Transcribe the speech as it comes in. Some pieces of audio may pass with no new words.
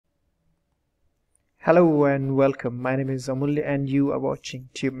Hello and welcome. My name is Amulya and you are watching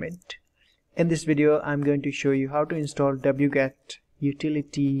TubeMint. In this video, I'm going to show you how to install wget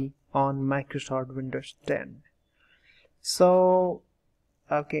utility on Microsoft Windows 10. So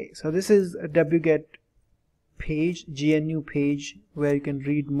this is a wget page, GNU page, where you can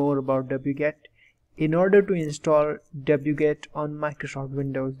read more about wget. In order to install wget on Microsoft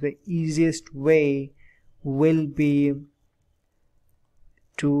Windows, the easiest way will be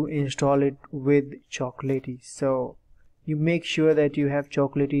to install it with Chocolatey. So you make sure that you have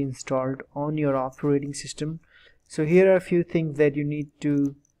Chocolatey installed on your operating system. So here are a few things that you need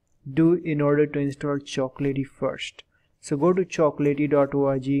to do in order to install Chocolatey first. So go to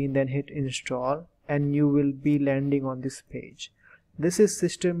chocolatey.org and then hit install and you will be landing on this page. This is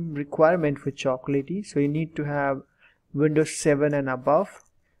system requirement for Chocolatey, so you need to have Windows 7 and above,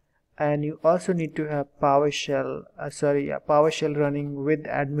 and you also need to have PowerShell running with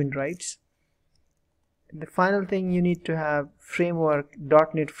admin rights. The final thing, you need to have framework,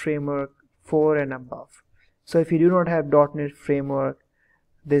 .NET Framework 4 and above. So if you do not have .NET Framework,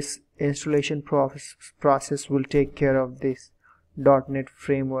 this installation process will take care of this .NET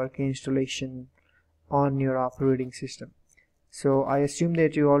Framework installation on your operating system. So I assume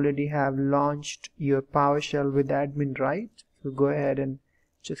that you already have launched your PowerShell with admin rights. So go ahead and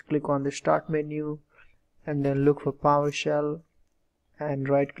just click on the start menu and then look for PowerShell and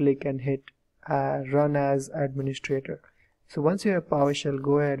right click and hit run as administrator. So once you have PowerShell,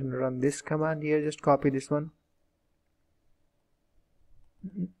 go ahead and run this command here. Just copy this one,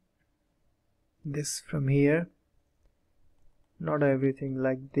 this from here, not everything,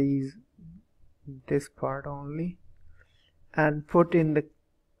 like this part only, and put in the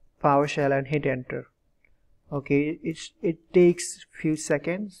PowerShell and hit enter. Okay, it takes few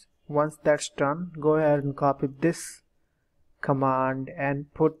seconds. Once that's done, go ahead and copy this command and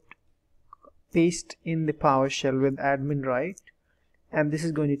paste in the PowerShell with admin right, and this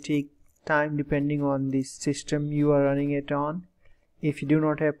is going to take time depending on the system you are running it on. If you do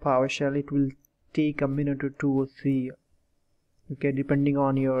not have PowerShell, it will take a minute or 2 or 3, okay, depending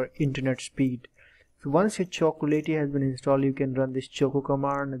on your internet speed. So once your Chocolatey has been installed, you can run this choco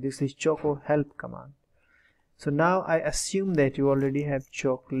command. This is choco help command. So now I assume that you already have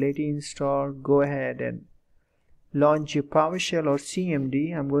Chocolatey installed. Go ahead and launch your PowerShell or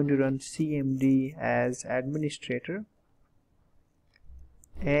CMD. I'm going to run CMD as administrator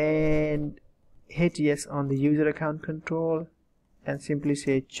and hit yes on the user account control and simply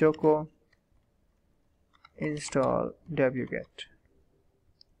say choco install wget.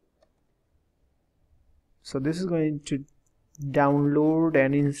 So this is going to download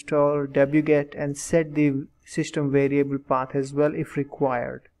and install wget and set the system variable path as well if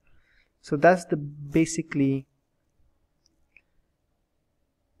required. So that's basically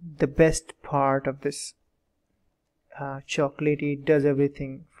the best part of this. Chocolatey does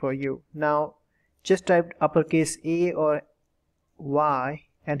everything for you. Now just type uppercase A or Y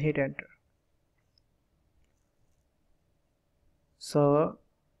and hit enter. So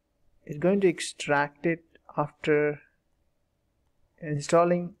it's going to extract it. After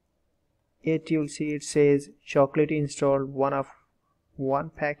installing it, you'll see it says Chocolatey installed one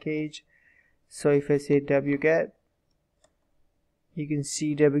package. So if I say wget, you can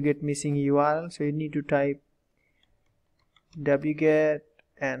see wget missing URL, so you need to type wget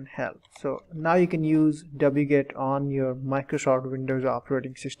and help. So now you can use wget on your Microsoft Windows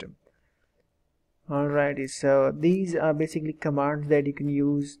operating system. Alrighty, so these are basically commands that you can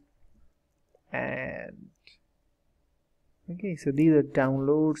use. And okay, so these are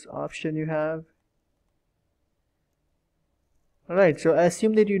downloads option you have. Alright, so I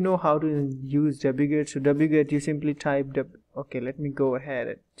assume that you know how to use wget. So wget, you simply type okay, let me go ahead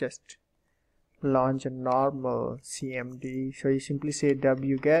and just launch a normal CMD. So you simply say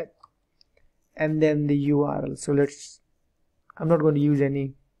wget and then the URL. So I'm not going to use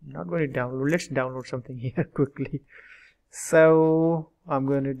not going to download. Let's download something here quickly. So I'm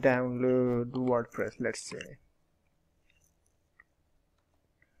going to download WordPress, let's say.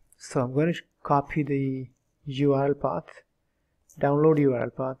 So I'm going to copy the URL path, download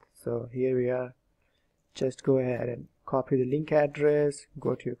URL path. So here we are. Just go ahead and copy the link address,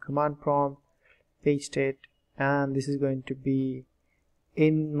 go to your command prompt, paste it, and this is going to be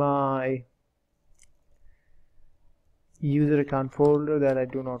in my user account folder that I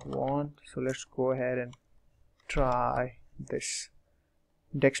do not want. So let's go ahead and try this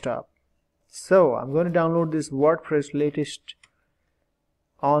desktop. So I'm going to download this WordPress latest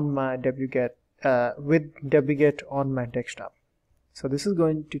on my wget with wget on my desktop. So this is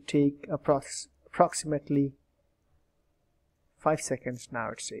going to take approximately 5 seconds now,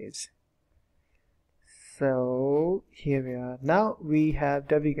 it says. So here we are. Now we have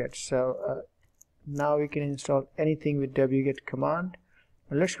wget. So now we can install anything with wget command.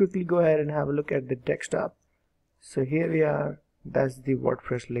 Now let's quickly go ahead and have a look at the desktop. So here we are. That's the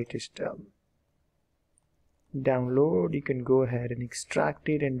WordPress latest download. You can go ahead and extract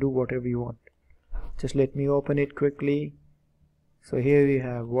it and do whatever you want. Just let me open it quickly. So here we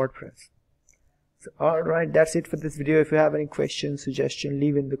have WordPress. So alright, that's it for this video. If you have any questions, suggestions,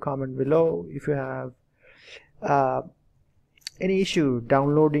 leave in the comment below. If you have any issue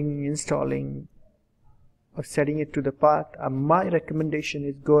downloading, installing, or setting it to the path, my recommendation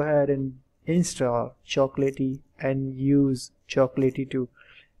is go ahead and install Chocolatey and use Chocolatey to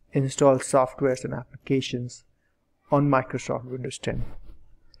install softwares and applications on Microsoft Windows 10.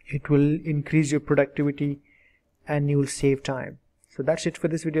 It will increase your productivity and you will save time. So that's it for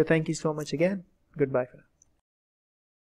this video. Thank you so much again. Goodbye for now.